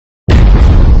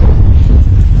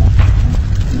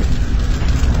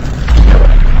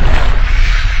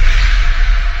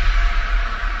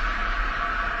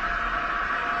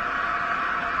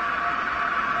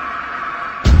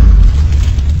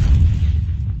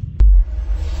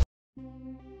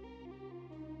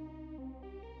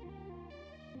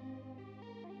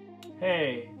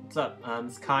Hey, what's up?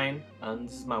 This is Kyan.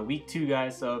 This is my week 2,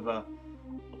 guys, of a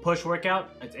push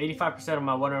workout. It's 85% of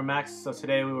my 1 hour max. So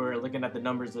today we were looking at the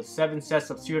numbers of 7 sets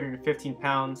of 215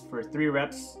 pounds for 3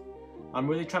 reps. I'm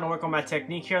really trying to work on my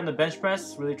technique here on the bench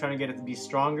press, really trying to get it to be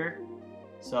stronger.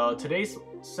 So today's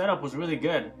setup was really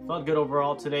good. Felt good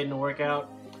overall today in the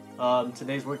workout.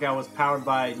 Today's workout was powered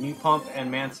by New Pump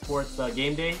and Mansports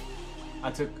Game Day. I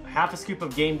took half a scoop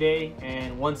of Game Day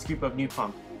and 1 scoop of New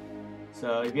Pump.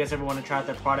 So if you guys ever want to try out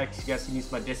their products, you guys can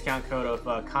use my discount code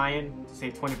of Kyan to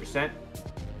save 20%.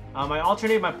 I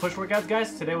alternated my push workouts,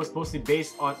 guys. Today was mostly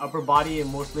based on upper body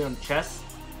and mostly on chest.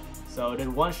 So I did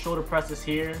 1 shoulder presses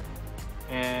here,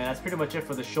 and that's pretty much it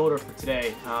for the shoulder for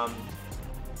today.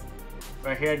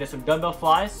 Right here I did some dumbbell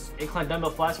flies, incline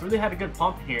dumbbell flies. Really had a good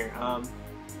pump here.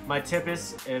 My tip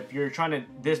is, if you're trying to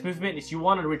this movement, is you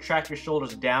want to retract your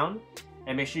shoulders down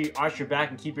and make sure you arch your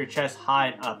back and keep your chest high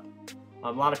and up.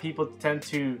 A lot of people tend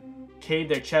to cave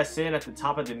their chest in at the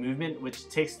top of the movement, which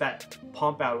takes that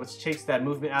pump out, which takes that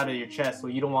movement out of your chest. So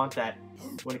you don't want that.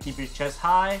 You want to keep your chest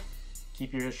high,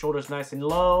 keep your shoulders nice and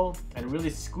low, and really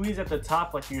squeeze at the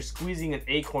top like you're squeezing an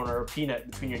acorn or a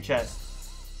peanut between your chest.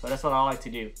 So that's what I like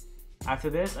to do. After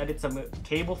this, I did some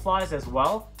cable flies as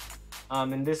well.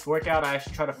 In this workout, I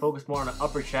actually try to focus more on the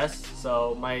upper chest.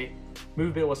 So my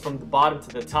movement was from the bottom to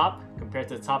the top compared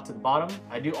to the top to the bottom.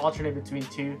 I do alternate between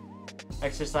 2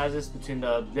 exercises between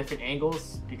the different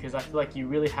angles because I feel like you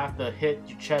really have to hit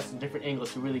your chest in different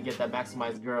angles to really get that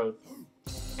maximized growth.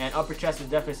 And upper chest is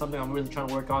definitely something I'm really trying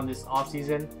to work on this off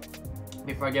season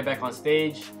before I get back on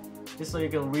stage, just so you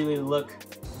can really look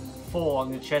full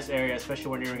on the chest area, especially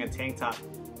when you're wearing a tank top.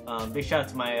 Big shout out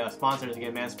to my sponsors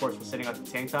again, Mansports, for setting up the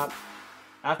tank top.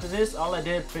 After this, all I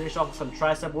did, finish off with some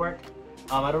tricep work.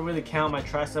 I don't really count my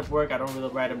tricep work. I don't really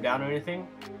write them down or anything,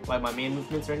 like my main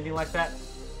movements or anything like that.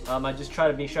 I just try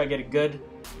to make sure I get a good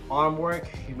arm work,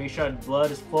 make sure the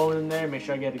blood is flowing in there, make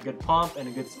sure I get a good pump and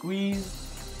a good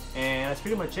squeeze, and that's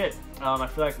pretty much it. I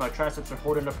feel like my triceps are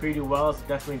holding up pretty well. It's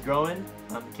definitely growing.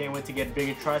 Can't wait to get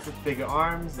bigger triceps, bigger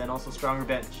arms, and also stronger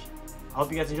bench. I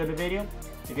hope you guys enjoyed the video.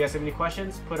 If you guys have any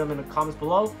questions, put them in the comments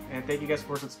below, and thank you guys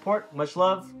for the support. Much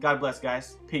love. God bless,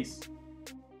 guys. Peace.